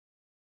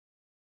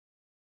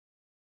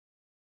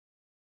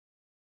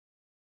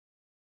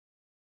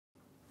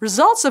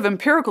Results of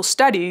empirical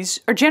studies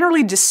are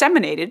generally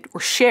disseminated or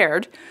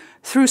shared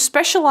through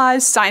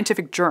specialized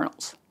scientific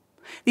journals.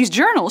 These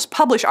journals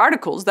publish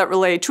articles that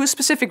relate to a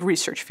specific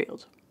research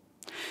field.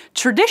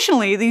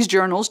 Traditionally, these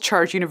journals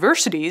charge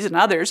universities and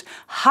others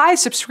high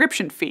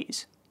subscription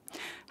fees.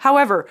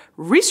 However,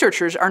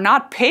 researchers are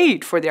not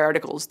paid for the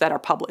articles that are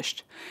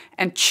published,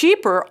 and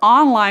cheaper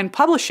online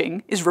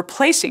publishing is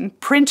replacing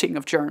printing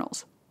of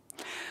journals.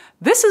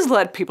 This has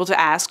led people to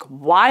ask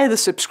why the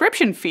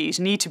subscription fees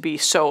need to be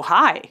so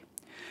high.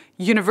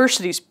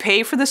 Universities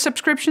pay for the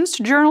subscriptions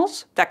to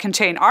journals that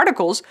contain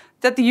articles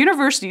that the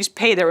universities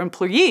pay their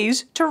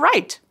employees to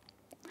write.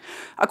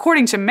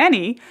 According to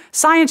many,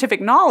 scientific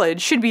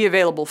knowledge should be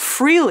available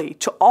freely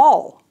to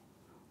all,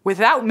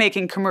 without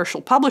making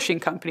commercial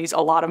publishing companies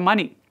a lot of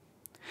money.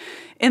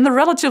 In the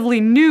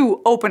relatively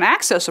new open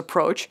access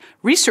approach,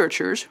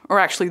 researchers, or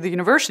actually the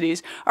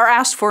universities, are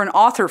asked for an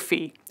author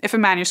fee if a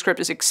manuscript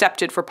is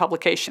accepted for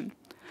publication.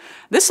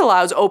 This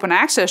allows open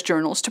access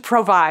journals to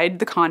provide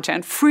the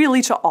content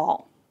freely to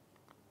all.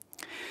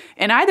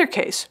 In either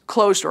case,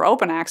 closed or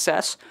open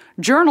access,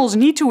 journals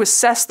need to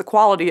assess the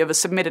quality of a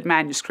submitted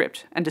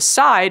manuscript and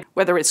decide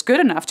whether it's good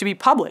enough to be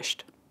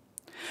published.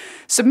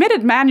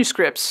 Submitted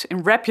manuscripts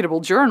in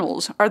reputable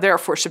journals are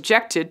therefore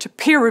subjected to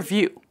peer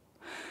review.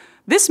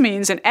 This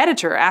means an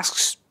editor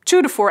asks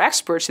 2 to 4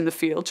 experts in the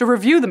field to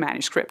review the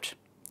manuscript.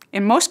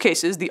 In most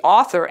cases, the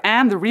author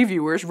and the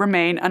reviewers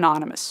remain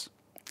anonymous.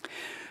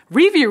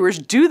 Reviewers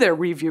do their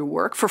review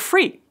work for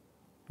free.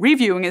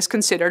 Reviewing is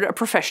considered a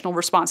professional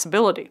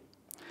responsibility.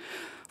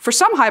 For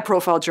some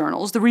high-profile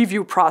journals, the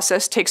review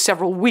process takes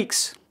several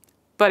weeks,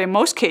 but in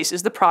most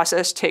cases, the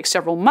process takes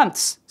several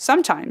months,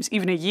 sometimes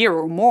even a year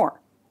or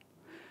more.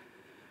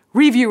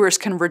 Reviewers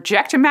can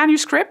reject a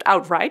manuscript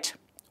outright,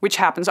 which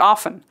happens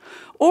often,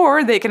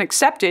 or they can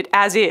accept it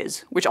as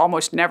is, which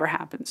almost never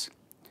happens.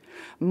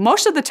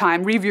 Most of the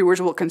time,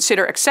 reviewers will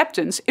consider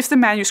acceptance if the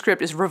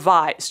manuscript is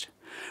revised.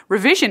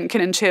 Revision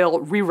can entail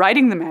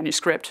rewriting the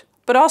manuscript,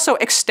 but also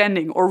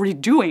extending or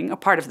redoing a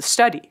part of the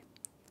study.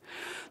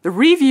 The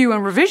review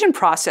and revision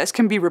process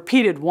can be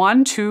repeated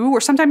 1, 2, or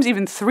sometimes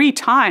even 3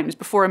 times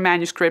before a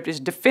manuscript is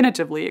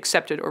definitively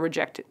accepted or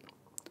rejected.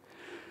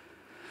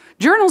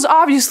 Journals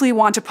obviously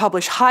want to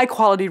publish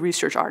high-quality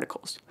research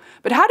articles,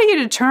 but how do you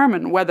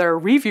determine whether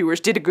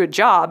reviewers did a good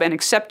job and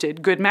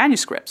accepted good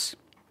manuscripts?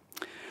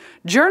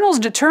 Journals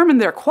determine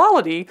their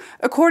quality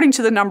according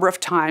to the number of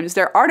times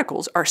their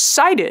articles are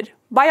cited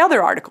by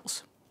other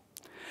articles.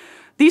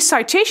 These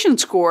citation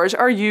scores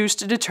are used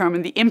to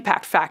determine the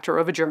impact factor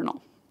of a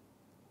journal.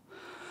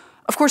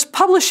 Of course,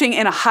 publishing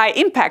in a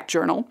high-impact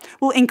journal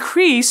will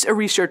increase a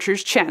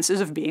researcher's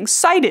chances of being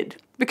cited,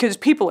 because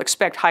people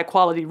expect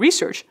high-quality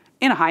research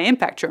in a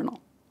high-impact journal.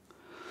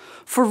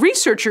 For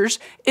researchers,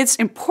 it's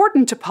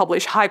important to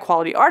publish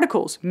high-quality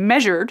articles,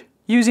 measured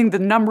using the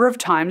number of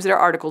times their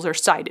articles are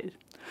cited.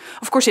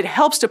 Of course, it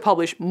helps to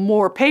publish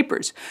more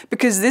papers,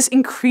 because this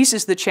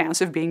increases the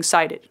chance of being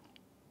cited.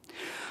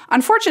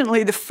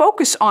 Unfortunately, the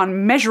focus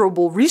on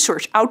measurable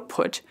research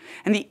output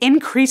and the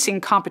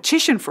increasing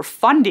competition for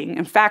funding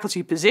and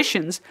faculty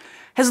positions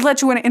has led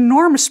to an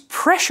enormous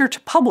pressure to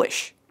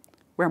publish,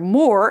 where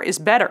more is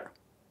better.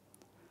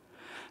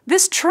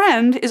 This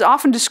trend is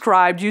often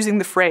described using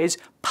the phrase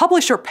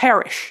 "publish or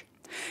perish."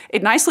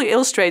 It nicely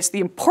illustrates the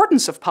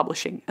importance of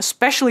publishing,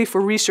 especially for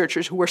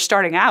researchers who are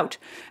starting out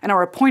and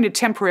are appointed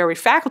temporary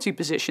faculty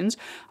positions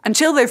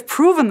until they've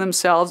proven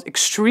themselves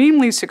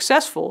extremely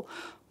successful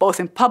both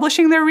in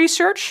publishing their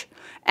research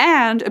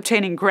and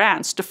obtaining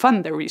grants to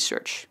fund their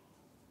research.